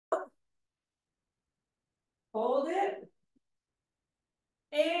Hold it.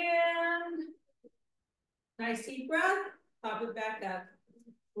 And nice deep breath. Pop it back up.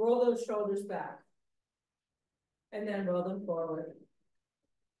 Roll those shoulders back. And then roll them forward.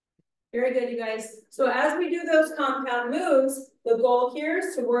 Very good, you guys. So as we do those compound moves, the goal here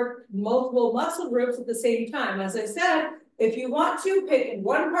is to work multiple muscle groups at the same time. As I said, if you want to, pick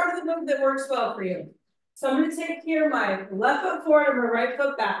one part of the move that works well for you. So I'm going to take here my left foot forward and my right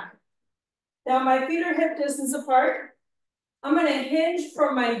foot back. Now my feet are hip distance apart. I'm going to hinge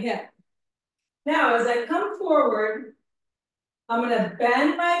from my hip. Now as I come forward, I'm going to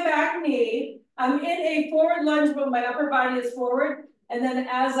bend my back knee. I'm in a forward lunge, but my upper body is forward. And then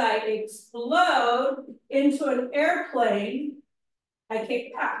as I explode into an airplane, I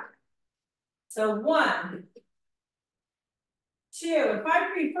kick back. So 1, 2. If I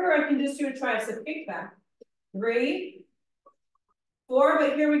prefer, I can just do a tricep kickback. 3, 4,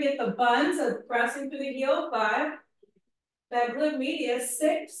 but here we get the buns of pressing through the heel. 5, that glute medius.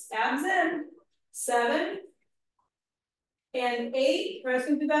 6, abs in. 7, and 8,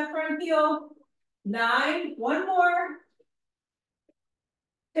 pressing through that front heel. 9, one more.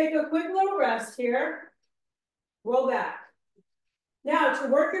 Take a quick little rest here. Roll back. Now, to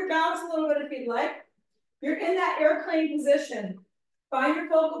work your balance a little bit if you'd like, you're in that airplane position. Find your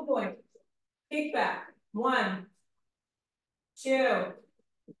focal point. Kick back. 1, 2,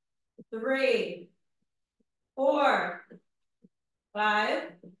 3, 4, 5,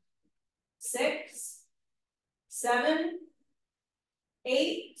 6, 7,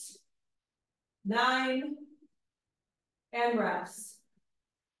 8, 9, and rest.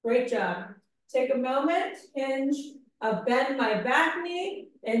 Great job. Take a moment, hinge, bend my back knee,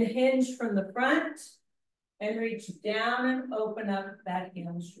 and hinge from the front, and reach down and open up that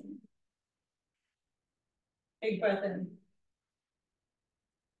hamstring. Big breath in.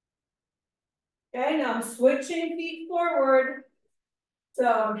 Okay, now I'm switching feet forward. So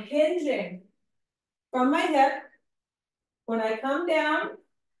I'm hinging from my hip. When I come down,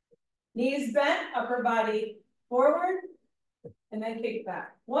 knees bent, upper body forward, and then kick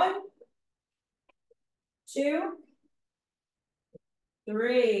back. 1, 2,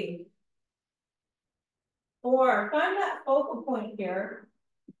 3, 4. Find that focal point here.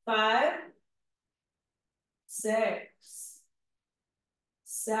 5, 6,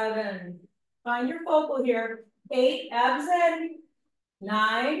 7. Find your focal here. 8, abs in.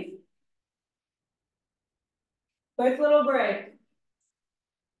 9. Quick little break.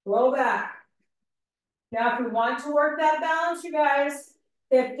 Roll back. Now, if we want to work that balance, you guys,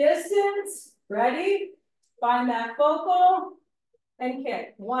 hip distance, ready? Find that focal and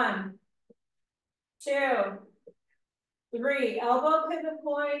kick. 1, 2, 3, elbow pivot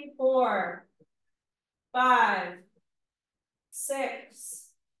point. 4, 5, 6,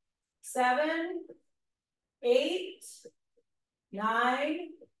 7, 8, 9,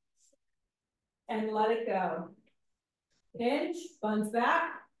 and let it go. Hinge, buns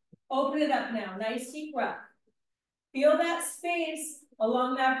back. Open it up now. Nice deep breath. Feel that space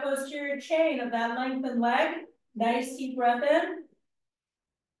along that posterior chain of that lengthened leg. Nice deep breath in.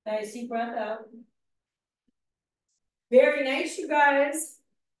 Nice deep breath out. Very nice, you guys.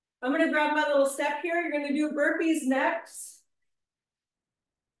 I'm going to grab my little step here. You're going to do burpees next.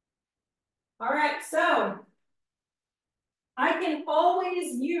 All right, so I can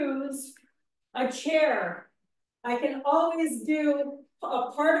always use a chair. I can always do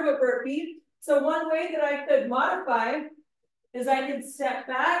a part of a burpee. So one way that I could modify is I could step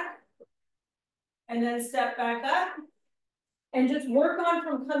back and then step back up and just work on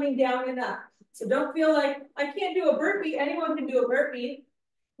from coming down and up. So don't feel like I can't do a burpee. Anyone can do a burpee.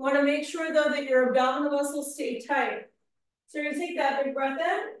 You want to make sure though that your abdominal muscles stay tight. So you're gonna take that big breath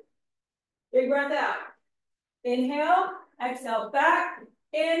in, big breath out. Inhale, exhale, back,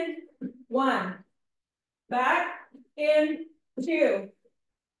 in, 1. Back, in, 2.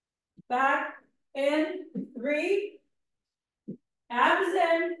 Back, in, 3. Abs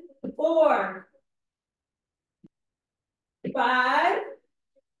in, 4. 5.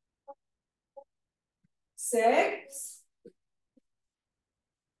 6.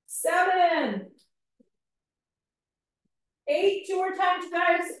 7. 8. 2 more times,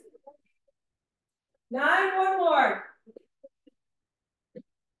 guys. 9. 1 more.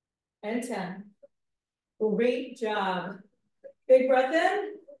 And 10. Great job. Big breath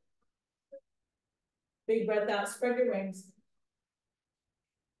in. Big breath out. Spread your wings.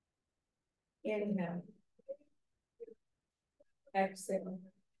 Inhale. Exhale.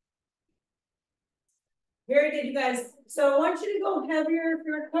 Very good, you guys. So I want you to go heavier if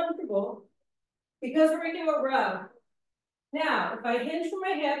you're comfortable, because we're going to do a row. Now, if I hinge from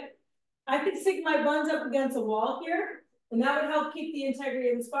my hip, I could stick my buns up against a wall here, and that would help keep the integrity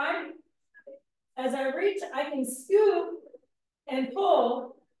of the spine. As I reach, I can scoop and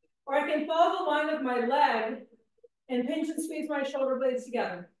pull, or I can follow the line of my leg and pinch and squeeze my shoulder blades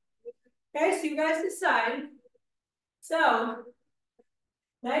together. Okay, so you guys decide. So,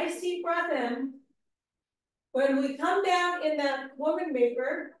 nice deep breath in. When we come down in that woman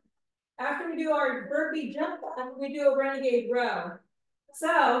maker, after we do our burpee jump back, we do a renegade row.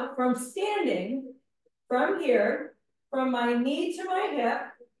 So, from standing, from here, from my knee to my hip,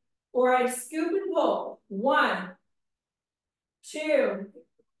 or I scoop and pull. 1, 2,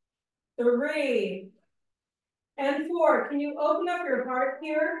 3, and 4. Can you open up your heart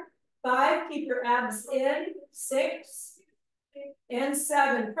here? 5, keep your abs in. 6, and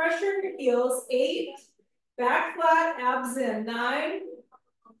 7. Pressure your heels. 8, back flat, abs in. 9,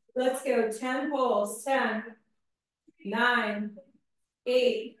 let's go. 10 pulls. 10, 9,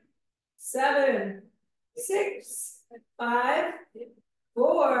 8, 7, 6, 5,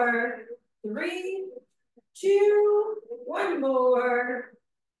 4, 3, 2, 1 more,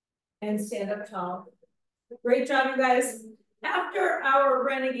 and stand up tall. Great job, you guys. After our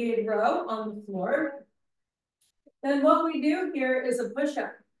renegade row on the floor, then what we do here is a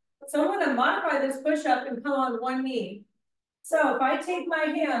push-up. So I'm going to modify this push-up and come on one knee. So if I take my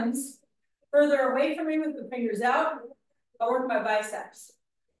hands further away from me with the fingers out, I work my biceps.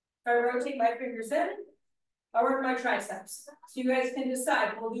 If I rotate my fingers in, I work my triceps. So you guys can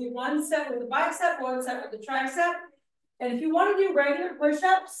decide. We'll do 1 set with the bicep, 1 set with the tricep. And if you want to do regular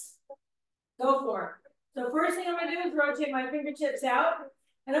push-ups, go for it. So first thing I'm going to do is rotate my fingertips out.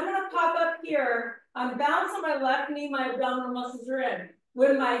 And I'm going to pop up here. I'm balanced on my left knee, my abdominal muscles are in.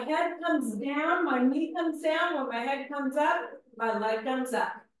 When my head comes down, my knee comes down. When my head comes up, my leg comes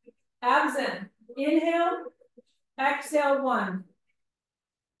up. Abs in. Inhale, exhale. 1,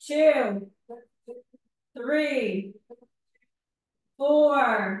 2, 3,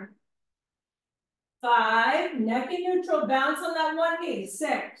 4, 5. Neck and neutral. Bounce on that one knee.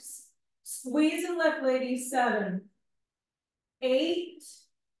 6. Squeeze and lift, ladies. 7, 8,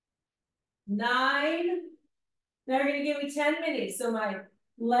 9. Now you're going to give me 10 minutes. So my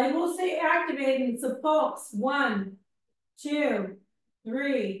leg will stay activated. It's a pulse. 1, 2,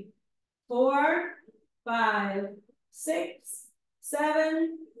 3, 4, 5, 6,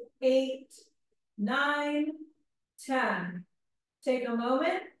 7, 8, 9, 10. Take a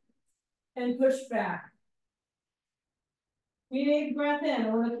moment and push back. We take a breath in. I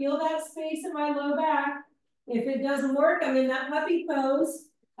want to feel that space in my low back. If it doesn't work, I'm in that puppy pose.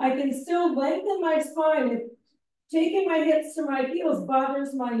 I can still lengthen my spine. If taking my hips to my heels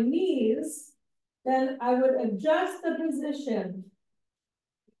bothers my knees, then I would adjust the position.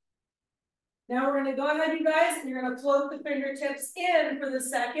 Now we're going to go ahead, you guys, and you're going to float the fingertips in for the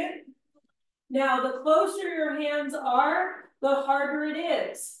second. Now, the closer your hands are, the harder it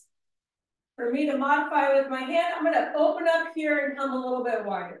is. For me to modify with my hand, I'm going to open up here and come a little bit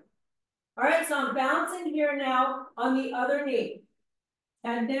wider. All right, so I'm bouncing here now on the other knee.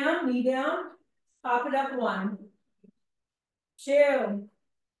 Head down, knee down, pop it up. 1, 2,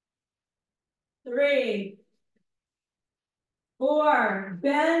 3, 4,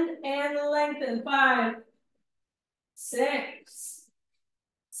 bend and lengthen. 5, 6,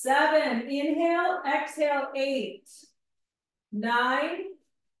 7, inhale, exhale. 8, 9.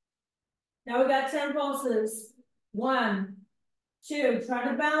 Now we got 10 pulses. 1, 2, try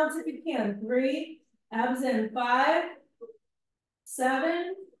to balance if you can. 3, abs in. 5,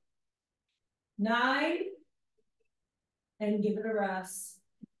 7, 9, and give it a rest.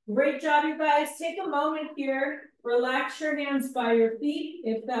 Great job, you guys. Take a moment here. Relax your hands by your feet,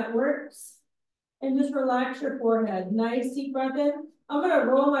 if that works. And just relax your forehead. Nice deep breath in. I'm going to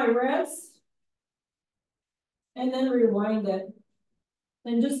roll my wrist and then rewind it.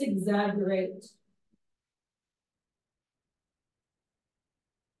 And just exaggerate.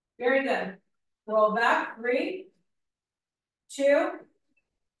 Very good. Roll back. 3, 2,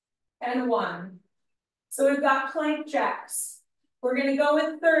 and 1. So we've got plank jacks. We're going to go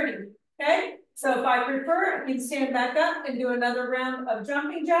with 30. Okay? So if I prefer, I can stand back up and do another round of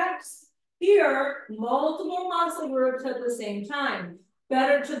jumping jacks. Here, multiple muscle groups at the same time.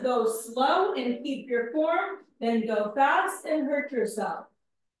 Better to go slow and keep your form than go fast and hurt yourself.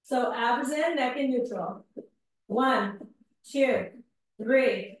 So abs in, neck and neutral. 1, 2,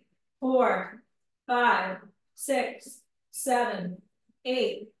 3, 4, 5, 6, 7,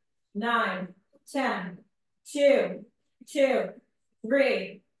 8, 9, 10. 2, 2,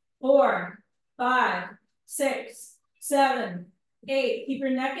 3, 4, 5, 6, 7, 8. Keep your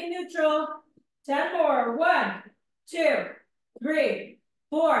neck in neutral. 10 more. 1, 2, 3,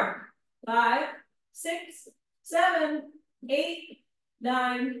 4, 5, 6, 7, 8,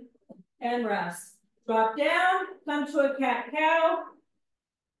 9, and rest. Drop down, come to a cat-cow.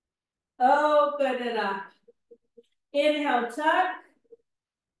 Open it up. Inhale, tuck.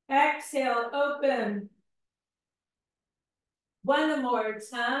 Exhale, open. One more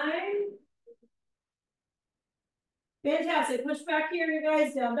time. Fantastic. Push back here, you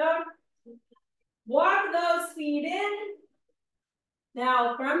guys. Down dog. Walk those feet in.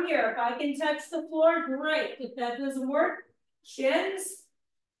 Now, from here, if I can touch the floor, great. If that doesn't work, shins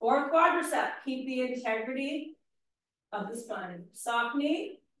or quadricep. Keep the integrity of the spine. Soft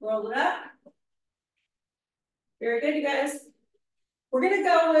knee, roll it up. Very good, you guys. We're going to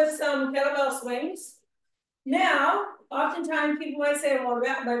go with some kettlebell swings. Now, oftentimes people might say, well,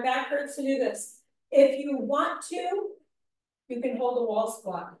 my back hurts to do this. If you want to, you can hold a wall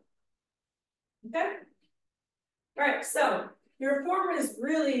squat. Okay? All right, so your form is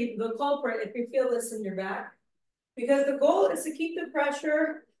really the culprit if you feel this in your back, because the goal is to keep the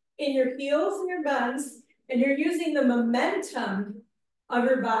pressure in your heels and your buns, and you're using the momentum of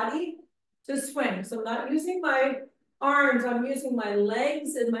your body to swing. So I'm not using my arms, I'm using my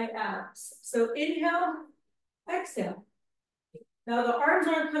legs and my abs. So inhale, exhale. Now the arms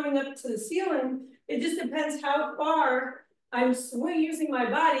aren't coming up to the ceiling. It just depends how far I'm using my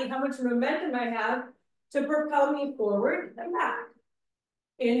body, how much momentum I have to propel me forward and back.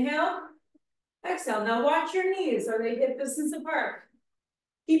 Inhale, exhale. Now watch your knees. Are they hip distance apart?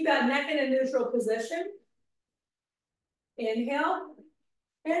 Keep that neck in a neutral position. Inhale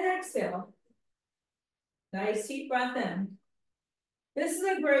and exhale. Nice deep breath in. This is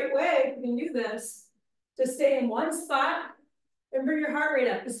a great way, if you can do this, to stay in one spot and bring your heart rate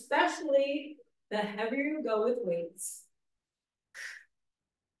up, especially the heavier you go with weights.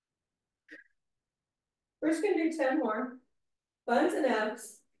 We're just going to do 10 more. Buns and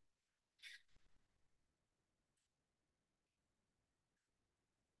abs.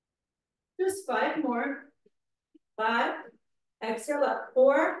 Just 5 more. 5. Exhale up.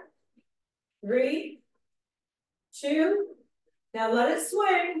 4, 3, 2. Now let it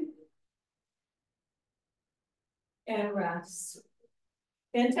swing. And rest.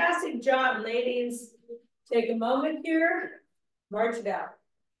 Fantastic job, ladies. Take a moment here. March it out.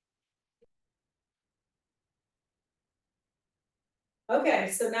 Okay,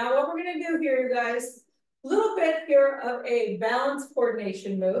 so now what we're going to do here, you guys, a little bit here of a balance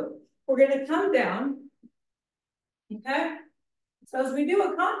coordination move. We're going to come down. Okay? So as we do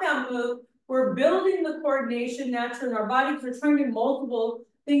a compound move, we're building the coordination naturally in our body because we're trying to do multiple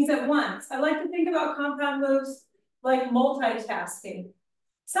things at once. I like to think about compound moves like multitasking.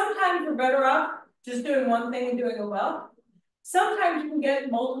 Sometimes we're better off just doing one thing and doing it well. Sometimes you can get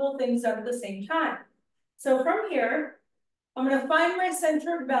multiple things done at the same time. So from here, I'm going to find my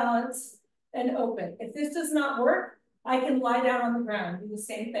center of balance and open. If this does not work, I can lie down on the ground, do the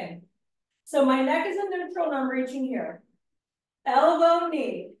same thing. So my neck is in neutral and I'm reaching here. Elbow,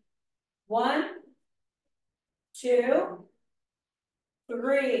 knee. 1, 2,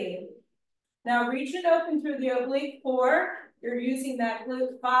 3. Now reach it open through the oblique. 4. You're using that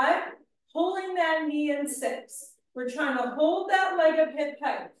glute. 5. Pulling that knee in. 6. We're trying to hold that leg up hip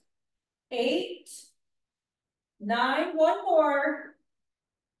tight. 8, 9, one more,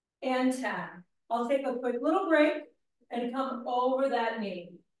 and 10. I'll take a quick little break and come over that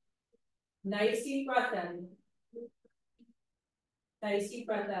knee. Nice deep breath in. Nice deep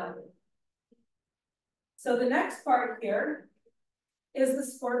breath out. So the next part here is the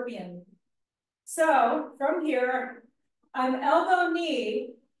scorpion. So from here, I'm elbow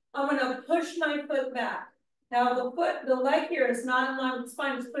knee. I'm going to push my foot back. Now the leg here is not in line with the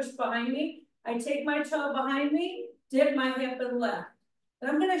spine, it's pushed behind me. I take my toe behind me, dip my hip and lift. And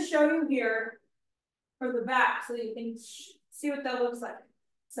I'm going to show you here for the back so that you can see what that looks like.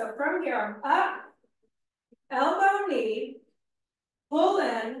 So from here, I'm up, elbow knee, pull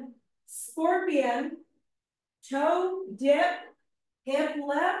in, scorpion, toe dip, hip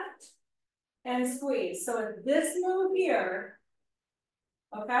lift, and squeeze. So in this move here,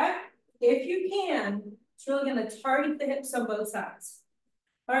 okay, if you can, it's really going to target the hips on both sides.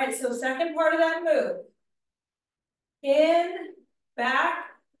 All right, so second part of that move. In, back,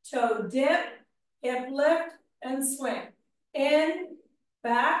 toe dip, hip lift, and swing. In,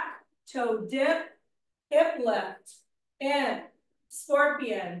 back, toe dip, hip lift. In,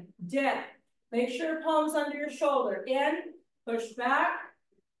 scorpion, dip. Make sure palms under your shoulder. In, push back,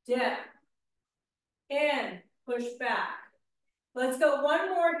 dip. In, push back. Let's go one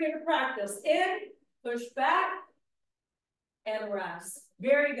more here to practice. In, push back, and rest.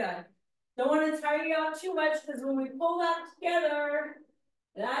 Very good. Don't want to tire you out too much because when we pull that together,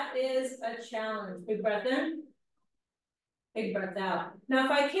 That is a challenge. Big breath in, big breath out. Now,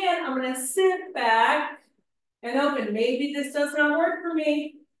 if I can, I'm gonna sit back and open. Maybe this does not work for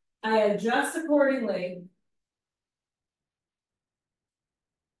me. I adjust accordingly.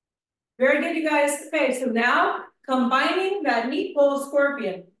 Very good, you guys. Okay, so now combining that knee pull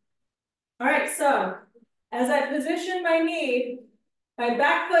scorpion. All right, so as I position my knee, my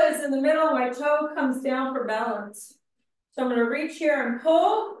back foot is in the middle, my toe comes down for balance. So I'm gonna reach here and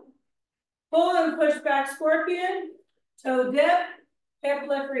pull and push back scorpion, toe dip, hip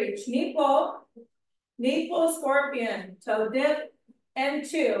lift reach, knee pull, scorpion, toe dip, and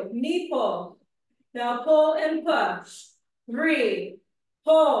 2, knee pull. Now pull and push, 3,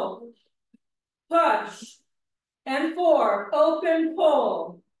 pull, push, and 4, open,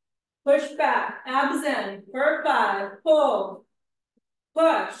 pull, push back, abs in, for 5, pull,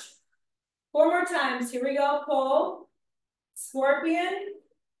 push. 4 more times, here we go, pull, scorpion,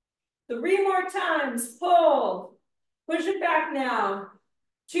 3 more times, pull, push it back now,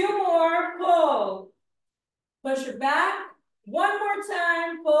 2 more, pull, push it back, 1 more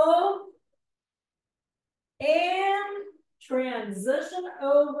time, pull, and transition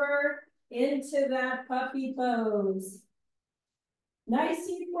over into that puppy pose. Nice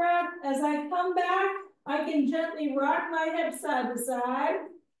deep breath. As I come back, I can gently rock my hips side to side.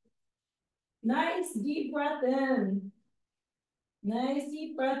 Nice deep breath in. Nice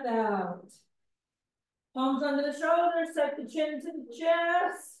deep breath out. Palms under the shoulders, tuck the chin to the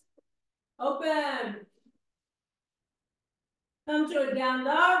chest. Open. Come to a down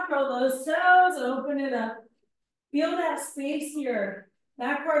dog, curl those toes, open it up. Feel that space here,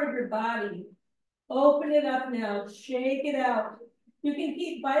 that part of your body. Open it up now, shake it out. You can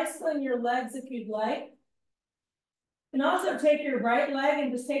keep bicycling your legs if you'd like. And also take your right leg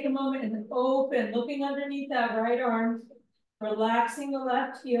and just take a moment and open, looking underneath that right arm, relaxing the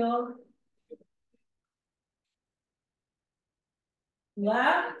left heel.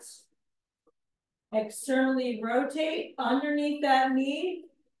 Left. Externally rotate underneath that knee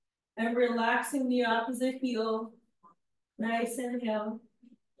and relaxing the opposite heel. Nice inhale.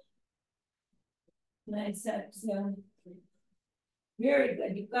 Nice exhale. Very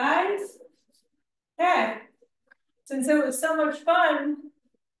good, you guys. Okay. Since it was so much fun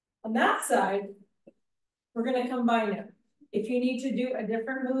on that side, we're going to combine it. If you need to do a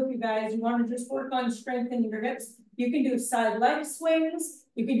different move, you guys, you want to just work on strengthening your hips, you can do side leg swings,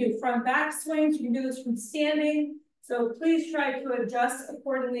 you can do front back swings, you can do this from standing. So please try to adjust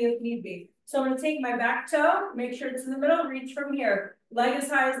accordingly if need be. So I'm going to take my back toe, make sure it's in the middle, reach from here. Leg as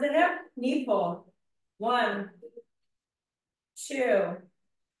high as the hip, knee pull. 1, 2,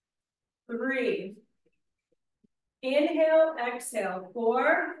 3. Inhale, exhale,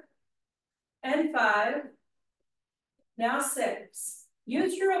 4 and 5. Now 6.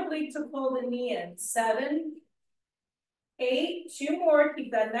 Use your oblique to pull the knee in. 7, 8, 2 more.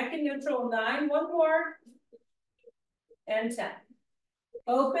 Keep that neck in neutral. 9, 1 more. And 10.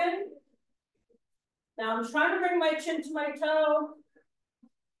 Open. Now I'm trying to bring my chin to my toe.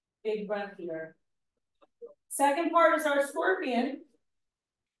 Big breath here. Second part is our scorpion.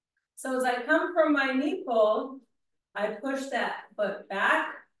 So as I come from my knee pull, I push that foot back,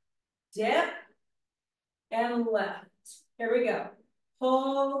 dip, and left. Here we go.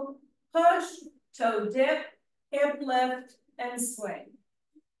 Pull, push, toe dip, hip lift, and swing.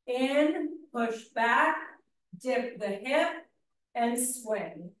 In, push back, dip the hip, and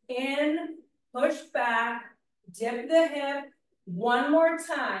swing. In, push back, dip the hip. 1 more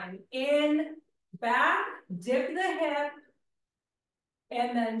time. In, back, dip the hip,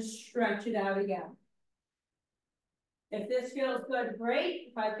 and then stretch it out again. If this feels good, great.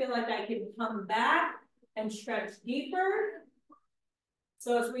 If I feel like I can come back and stretch deeper.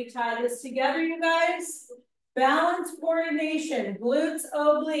 So as we tie this together, you guys, balance coordination, glutes,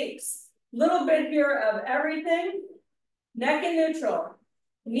 obliques, little bit here of everything. Neck in neutral,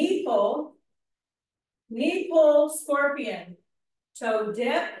 knee pull, scorpion, toe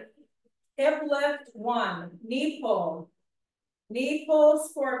dip, hip lift, 1, knee pull,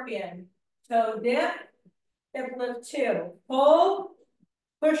 scorpion, toe dip, hip lift, 2, pull,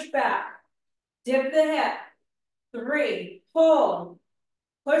 push back, dip the hip, 3, pull,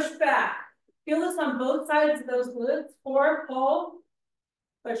 push back. Feel this on both sides of those glutes. 4, pull,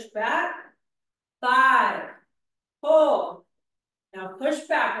 push back. 5, pull. Now push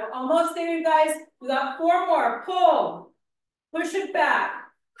back. We're almost there, you guys. We got 4 more. Pull, push it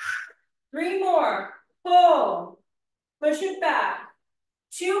back. 3 more. Pull, push it back.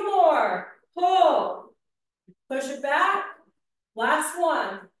 2 more. Pull, push it back. Last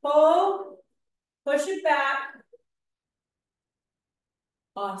one. Pull, push it back.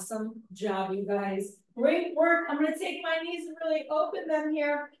 Awesome job, you guys. Great work. I'm gonna take my knees and really open them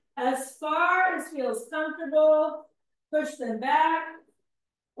here as far as feels comfortable. Push them back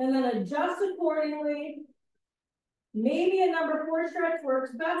and then adjust accordingly. Maybe a number 4 stretch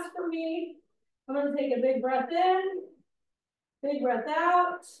works best for me. I'm gonna take a big breath in, big breath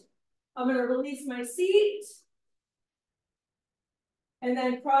out. I'm gonna release my seat and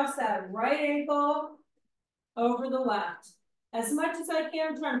then cross that right ankle over the left. As much as I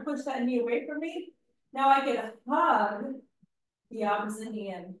can, try and push that knee away from me. Now I can hug the opposite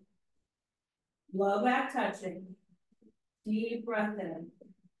knee in. Low back touching. Deep breath in.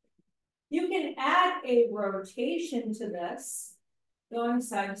 You can add a rotation to this, going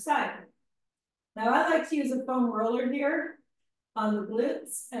side to side. Now I like to use a foam roller here on the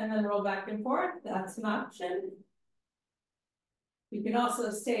glutes and then roll back and forth. That's an option. You can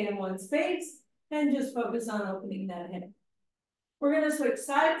also stay in one space and just focus on opening that hip. We're going to switch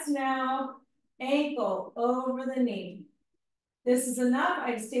sides now. Ankle over the knee. This is enough.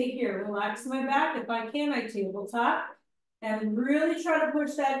 I stay here. Relax my back. If I can, I tabletop. And really try to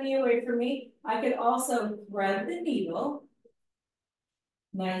push that knee away from me. I could also thread the needle.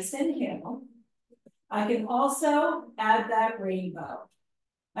 Nice inhale. I can also add that rainbow.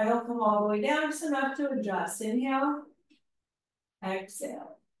 I don't come all the way down, just enough to adjust. Inhale.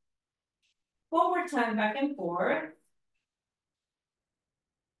 Exhale. One more time, back and forth.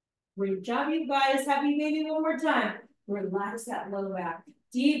 Great job, you guys. Happy maybe one more time. Relax that low back.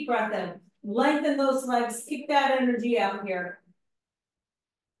 Deep breath in. Lengthen those legs. Kick that energy out here.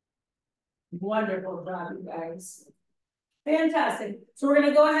 Wonderful job, you guys. Fantastic. So we're going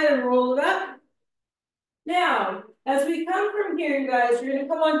to go ahead and roll it up. Now, as we come from here, you guys, you're going to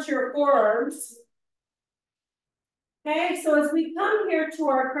come onto your forearms. Okay, so as we come here to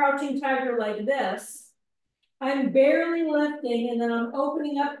our crouching tiger like this, I'm barely lifting and then I'm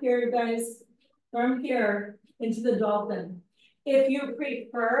opening up here, you guys, from here into the dolphin. If you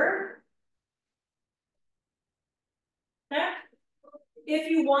prefer, okay,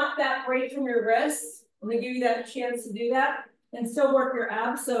 if you want that break from your wrists, I'm gonna give you that chance to do that and still work your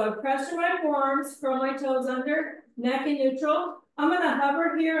abs. So I press to my forearms, curl my toes under, neck in neutral. I'm gonna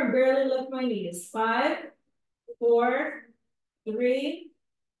hover here and barely lift my knees. 5, 4, 3,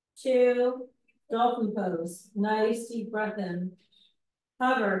 2, dolphin pose. Nice deep breath in.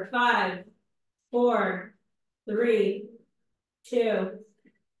 Hover. 5, 4, 3, 2,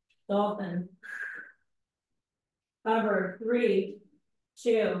 dolphin. Hover. 3,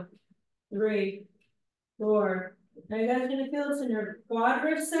 2, 3, 4. Now you guys are gonna feel this in your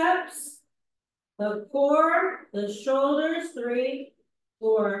quadriceps, the core, the shoulders. 3,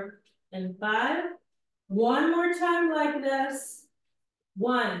 4, and 5. One more time like this.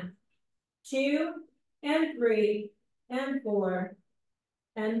 1, 2, and 3, and 4,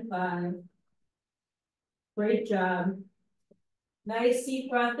 and 5. Great job. Nice deep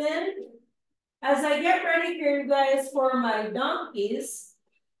breath in. As I get ready here, you guys, for my donkeys,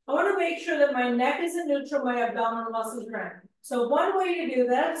 I want to make sure that my neck is in neutral, my abdominal muscles are in. So one way to do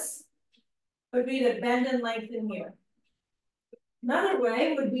this would be to bend and lengthen here. Another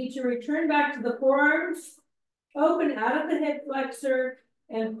way would be to return back to the forearms, open out of the hip flexor,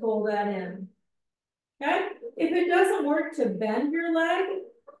 and pull that in. Okay? If it doesn't work to bend your leg,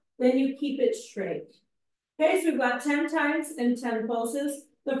 then you keep it straight. Okay, so we've got 10 times and 10 pulses.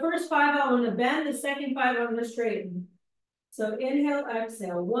 The first 5 I want to bend, the second 5 I'm going to straighten. So inhale,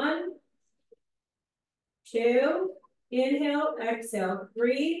 exhale. 1, 2, inhale, exhale.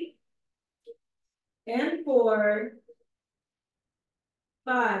 3, and 4,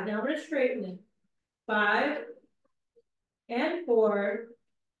 5. Now I'm going to straighten it. 5, and 4,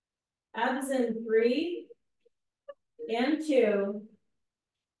 abs in. 3, and 2,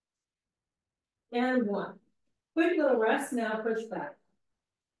 and 1. Quick little rest, now push back.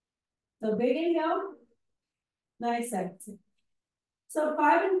 So big inhale, nice exhale. So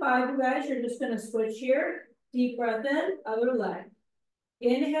 5 and 5, you guys, you're just gonna switch here. Deep breath in, other leg.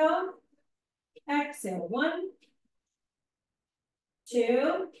 Inhale, exhale. 1,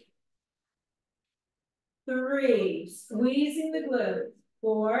 2, 3, squeezing the glutes.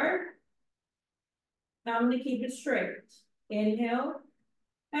 4, now I'm gonna keep it straight. Inhale,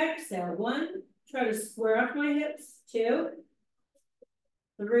 exhale. 1, try to square up my hips. 2,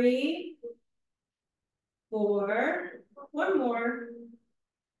 3, 4, one more,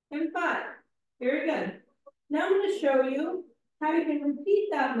 and 5. Very good. Now I'm going to show you how you can repeat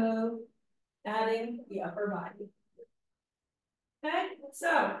that move, adding the upper body. Okay,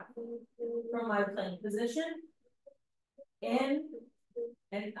 so from my plank position, in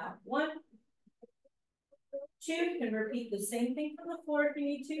and out. 1, 2. You can repeat the same thing from the floor if you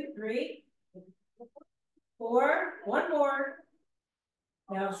need to. 3, 4, one more.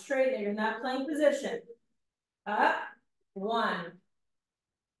 Now straighten, you're in that plank position. Up, 1,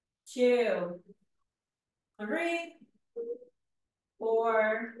 2, 3,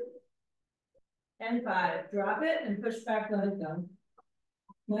 4, and 5. Drop it and push back, let it go.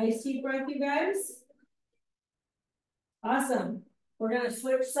 Nice deep breath, you guys. Awesome. We're going to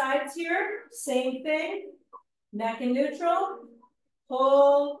switch sides here. Same thing. Neck in neutral.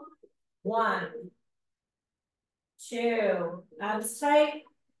 Pull. 1, 2. Abs tight.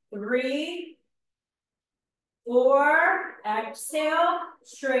 3, 4. Exhale.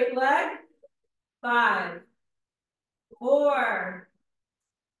 Straight leg. 5, 4,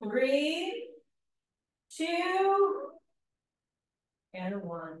 3, 2, and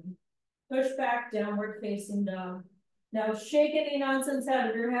 1. Push back, downward facing dog. Now shake any nonsense out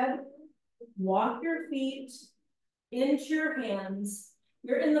of your head. Walk your feet into your hands.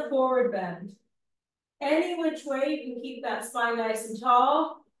 You're in the forward bend. Any which way, you can keep that spine nice and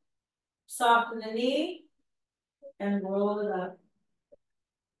tall. Soften the knee and roll it up.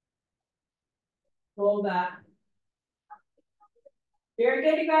 Roll back. Very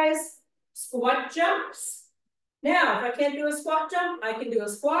good, you guys. Squat jumps. Now, if I can't do a squat jump, I can do a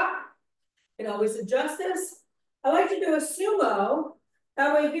squat. I can always adjust this. I like to do a sumo.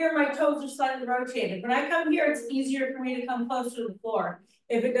 That way here, my toes are slightly rotated. When I come here, it's easier for me to come closer to the floor.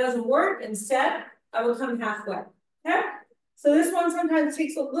 If it doesn't work, instead, I will come halfway, okay? So this one sometimes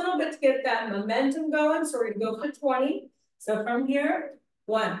takes a little bit to get that momentum going. So we're gonna go for 20. So from here,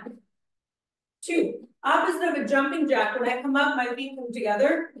 1, 2. Opposite of a jumping jack. When I come up, my feet come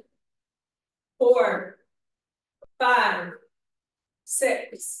together. 4, 5,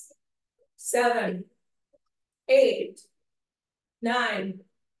 6, 7, 8, 9,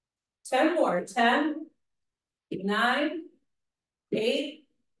 10 more. 10, 9, 8,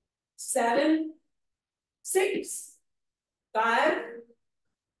 7, 6, 5,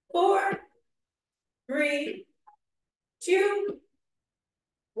 4, 3, 2,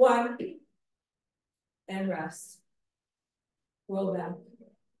 1, and rest. Roll back.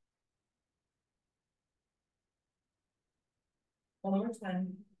 One more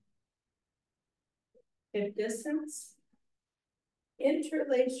time. Hip distance.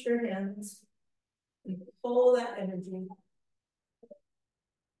 Interlace your hands and pull that energy.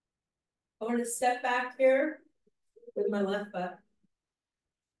 I want to step back here with my left butt.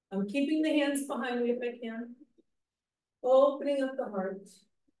 I'm keeping the hands behind me if I can. Opening up the heart.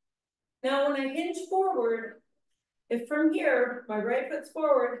 Now, when I hinge forward, if from here, my right foot's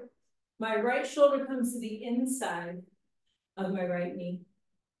forward, my right shoulder comes to the inside of my right knee.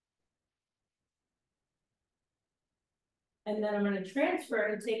 And then I'm going to transfer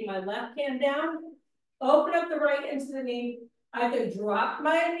and take my left hand down, open up the right into the knee. I can drop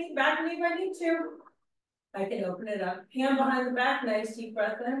my knee, back knee if I need to. I can open it up. Hand behind the back, nice deep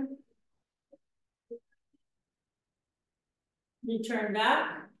breath in. Return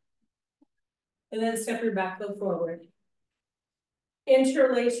back. And then step your back foot forward.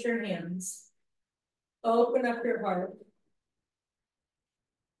 Interlace your hands. Open up your heart.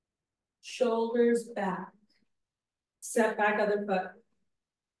 Shoulders back. Step back, other foot.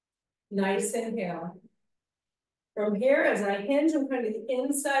 Nice inhale. From here, as I hinge, I'm coming to the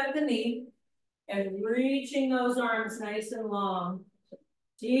inside of the knee and reaching those arms nice and long.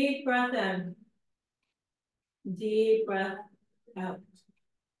 Deep breath in. Deep breath out.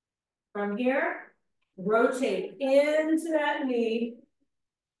 From here, rotate into that knee.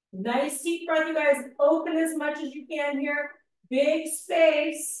 Nice deep breath, you guys. Open as much as you can here. Big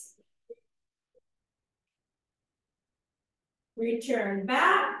space. Return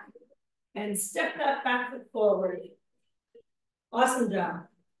back and step that back foot forward. Awesome job.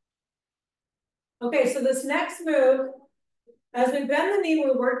 Okay, so this next move, as we bend the knee,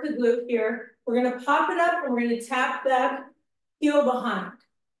 we work the glute here. We're going to pop it up and we're going to tap that heel behind.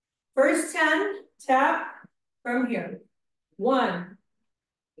 First 10, tap from here. 1,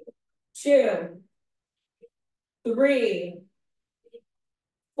 2, 3,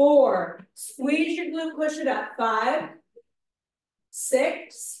 4. Squeeze your glute, push it up. 5,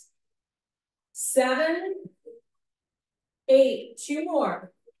 6, 7, 8. 2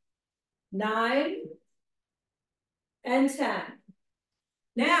 more. 9, and 10.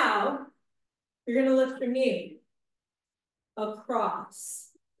 Now, you're going to lift your knee across.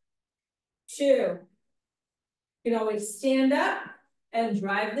 2. You can always stand up and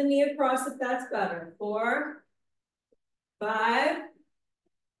drive the knee across if that's better. 4, 5,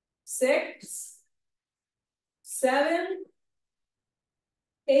 6, 7,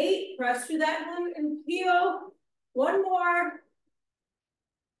 8, press through that glute and heel. 1 more.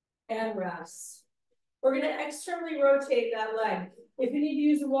 And rest. We're going to externally rotate that leg. If you need to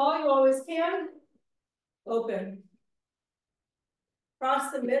use the wall, you always can. Open.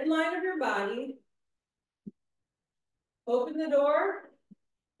 Cross the midline of your body. Open the door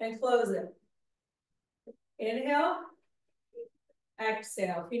and close it. Inhale.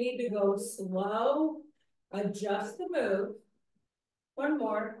 Exhale. If you need to go slow, adjust the move. 1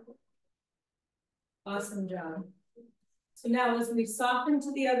 more. Awesome job. So now as we soften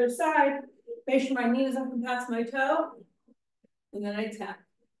to the other side, make sure my knee is up and past my toe. And then I tap.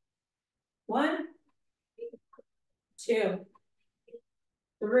 1, 2,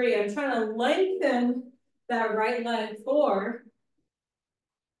 3. I'm trying to lengthen that right leg. 4,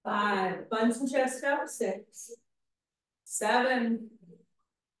 5. Buns and chest out. 6, 7,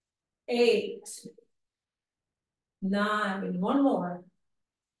 8, 9. 1 more.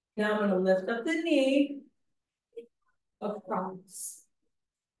 Now I'm going to lift up the knee across.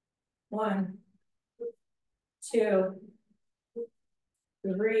 1, 2,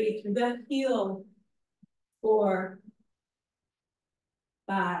 3. Through that heel. 4,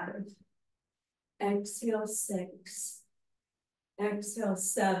 5. Exhale. 6. Exhale.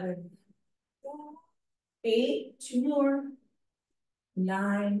 7, 8. 2 more.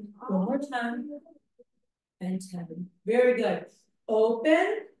 9. 1 more time. And 10. Very good.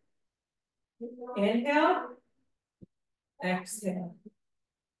 Open. Inhale. Exhale.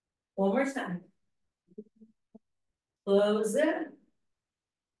 1 more time. Close it.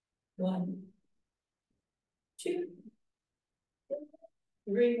 1, 2,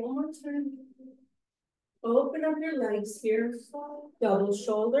 3. 1 more time. Open up your legs here. Double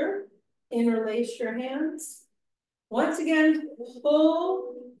shoulder. Interlace your hands. Once again,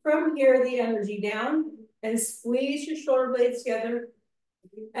 pull from here the energy down and squeeze your shoulder blades together.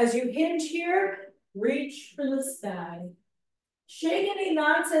 As you hinge here, reach for the sky. Shake any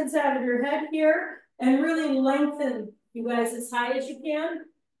nonsense out of your head here and really lengthen you guys as high as you can.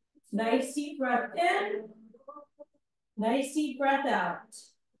 Nice deep breath in. Nice deep breath out.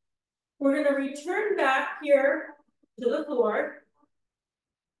 We're going to return back here to the floor.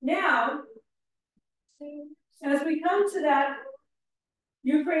 Now, as we come to that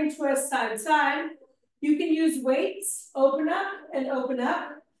Ukraine twist side to side, you can use weights, open up and open up.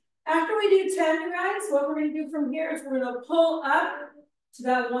 After we do 10, guys, what we're going to do from here is we're going to pull up to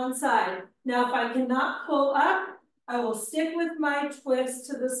that one side. Now, if I cannot pull up, I will stick with my twist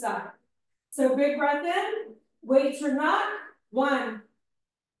to the side. So big breath in, weights or not. 1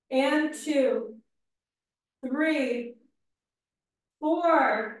 and 2, 3,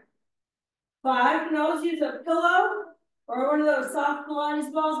 4, 5. You can always use a pillow or one of those soft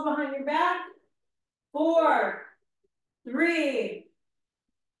Pilates balls behind your back. 4, 3,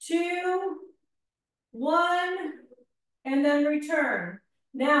 2, 1, and then return.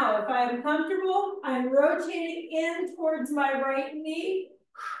 Now, if I'm comfortable, I'm rotating in towards my right knee.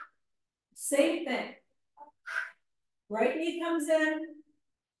 Same thing. Right knee comes in,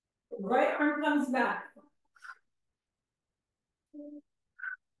 right arm comes back.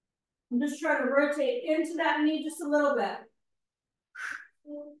 I'm just trying to rotate into that knee just a little bit.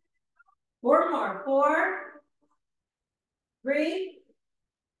 4 more. 4, 3,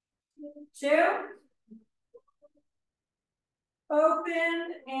 2.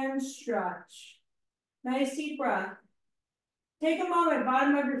 Open and stretch. Nice deep breath. Take a moment,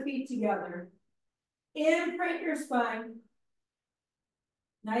 bottom of your feet together. Imprint your spine.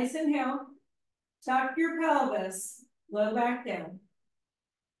 Nice inhale. Tuck your pelvis. Low back down.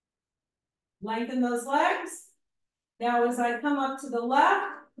 Lengthen those legs. Now as I come up to the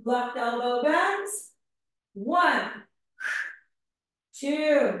left elbow bends. 1,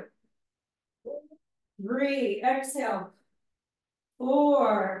 2, 3. Exhale.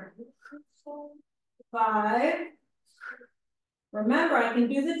 4, 5. Remember, I can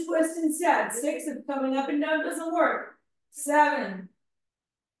do the twist instead. 6 if coming up and down doesn't work. 7,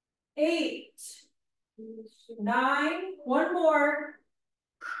 8, 9. 1 more.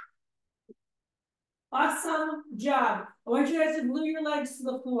 Awesome job. I want you guys to glue your legs to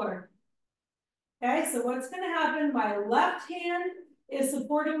the floor. Okay, so what's going to happen? My left hand is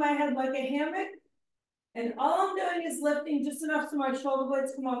supporting my head like a hammock. And all I'm doing is lifting just enough so my shoulder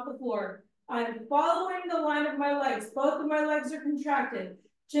blades come off the floor. I'm following the line of my legs. Both of my legs are contracted.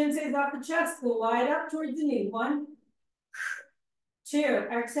 Chin stays off the chest. Glide up towards the knee. 1, 2.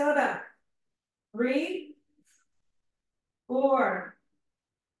 Exhale it up. 3, 4,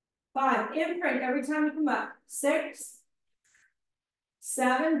 5. Imprint every time you come up. 6,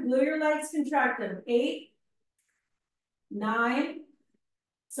 7. Glue your legs, contract them. 8, 9,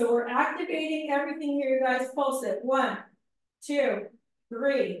 So we're activating everything here, you guys. Pulse it. 1, 2,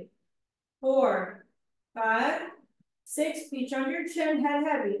 3, 4, 5, 6. Reach under your chin, head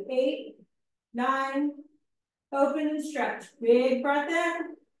heavy. 8, 9. Open and stretch. Big breath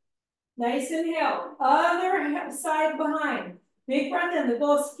in. Nice inhale. Other side behind. Big breath in. The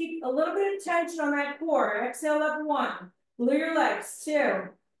goal is to keep a little bit of tension on that core. Exhale up. 1. Glue your legs. 2,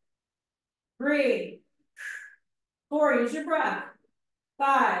 3, 4. Use your breath.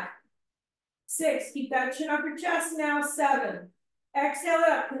 5, 6. Keep that chin off your chest now. 7. Exhale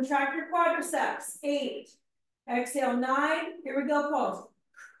up. Contract your quadriceps. 8. Exhale. 9. Here we go. Pulse.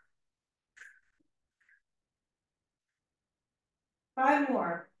 5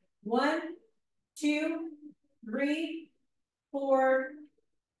 more. 1, 2, 3, 4,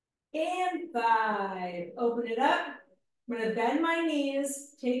 and 5. Open it up. I'm going to bend my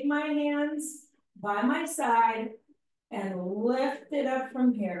knees, take my hands by my side, and lift it up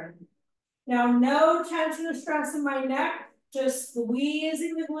from here. Now, no tension or stress in my neck, just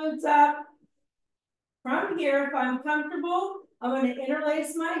squeezing the glutes up. From here, if I'm comfortable, I'm going to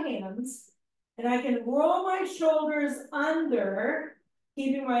interlace my hands, and I can roll my shoulders under,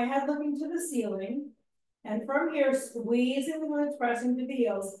 keeping my head looking to the ceiling. And from here, squeezing the glutes, pressing to the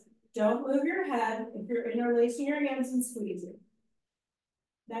heels. Don't move your head if you're interlacing your hands and squeezing.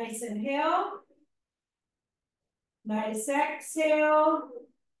 Nice inhale. Nice exhale.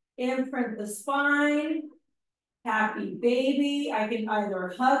 Imprint the spine. Happy baby. I can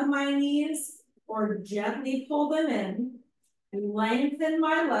either hug my knees or gently pull them in. Lengthen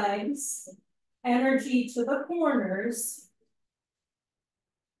my legs. Energy to the corners.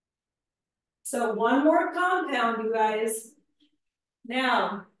 So one more compound, you guys.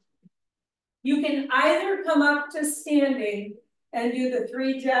 Now, you can either come up to standing and do the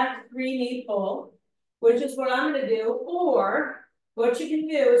 3 jack, 3 knee pull, which is what I'm going to do, or what you can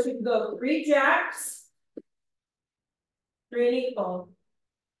do is you can go 3 jacks, 3 knee pull.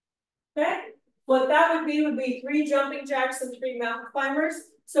 Okay? What that would be 3 jumping jacks and 3 mountain climbers.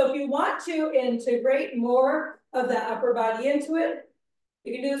 So if you want to integrate more of the upper body into it,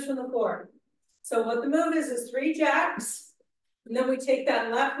 you can do this from the floor. So what the move is 3 jacks, and then we take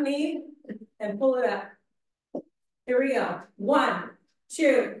that left knee and pull it up. Here we go. 1,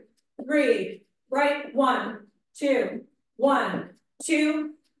 2, 3. Right. 1, 2, 1,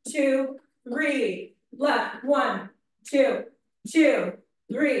 2, 2, 3. Left. 1, 2, 2,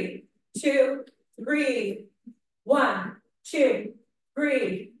 3, 2, 3. 1, 2,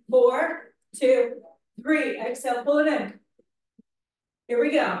 3, 4, 2, 3. Exhale. Pull it in. Here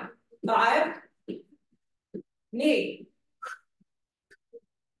we go. 5. Knee.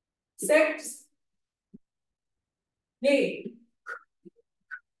 6. Knee.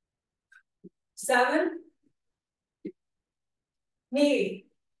 7. Knee.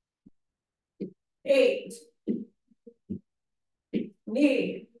 8.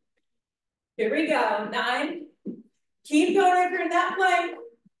 Knee. Here we go. 9. Keep going if you're in that plank.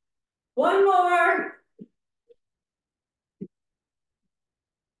 1 more.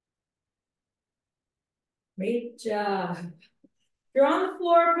 Great job. If you're on the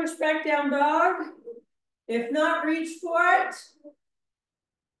floor, push back down dog. If not, reach for it.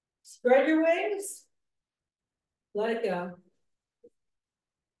 Spread your wings. Let it go.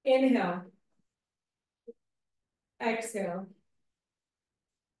 Inhale. Exhale.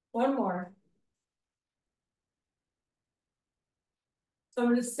 1 more. So I'm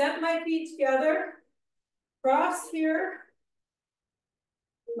going to step my feet together. Cross here.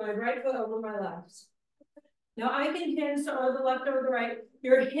 My right foot over my left. Now I can hinge to over the left over the right.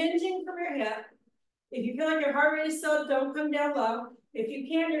 You're hinging from your hip. If you feel like your heart rate is slow, don't come down low. If you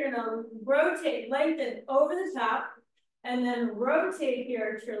can, you're gonna rotate, lengthen over the top, and then rotate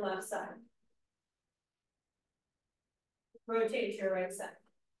here to your left side. Rotate to your right side.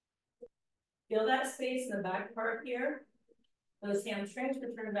 Feel that space in the back part here. Those hamstrings,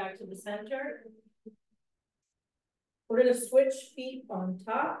 return back to the center. We're gonna switch feet on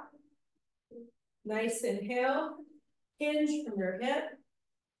top. Nice inhale, hinge from your hip.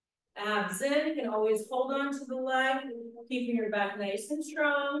 Abs in, you can always hold on to the leg, keeping your back nice and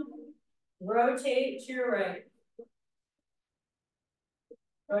strong. Rotate to your right.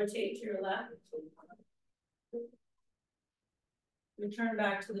 Rotate to your left. Return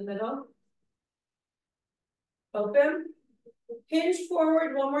back to the middle. Open. Hinge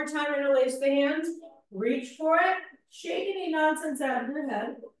forward 1 more time, interlace the hands. Reach for it. Shake any nonsense out of your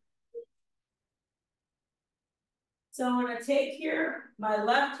head. So I'm going to take here my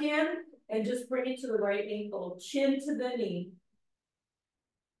left hand and just bring it to the right ankle, chin to the knee.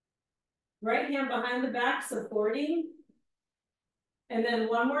 Right hand behind the back, supporting. And then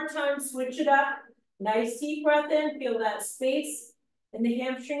one more time, switch it up. Nice deep breath in, feel that space in the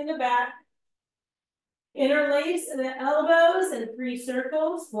hamstring in the back. Interlace in the elbows and 3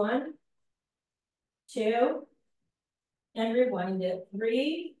 circles. 1, 2, and rewind it.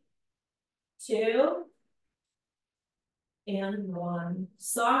 3, 2, and 1.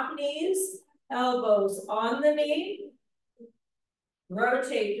 Soft knees, elbows on the knee.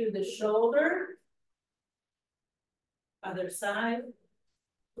 Rotate through the shoulder. Other side.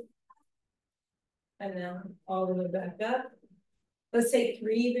 And then all the way back up. Let's take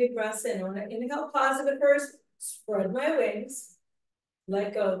 3 big breaths in. I'm gonna inhale positive first, spread my wings.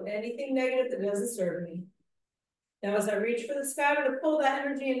 Let go of anything negative that doesn't serve me. Now, as I reach for the sky, I'm gonna pull that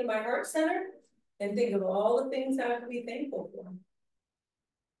energy into my heart center and think of all the things I have to be thankful for.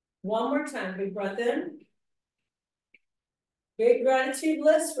 One more time, big breath in. Big gratitude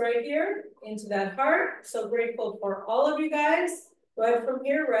list right here into that heart. So grateful for all of you guys. Right from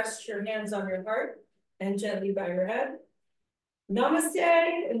here, rest your hands on your heart and gently bow your head. Namaste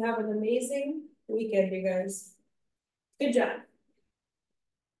and have an amazing weekend, you guys. Good job.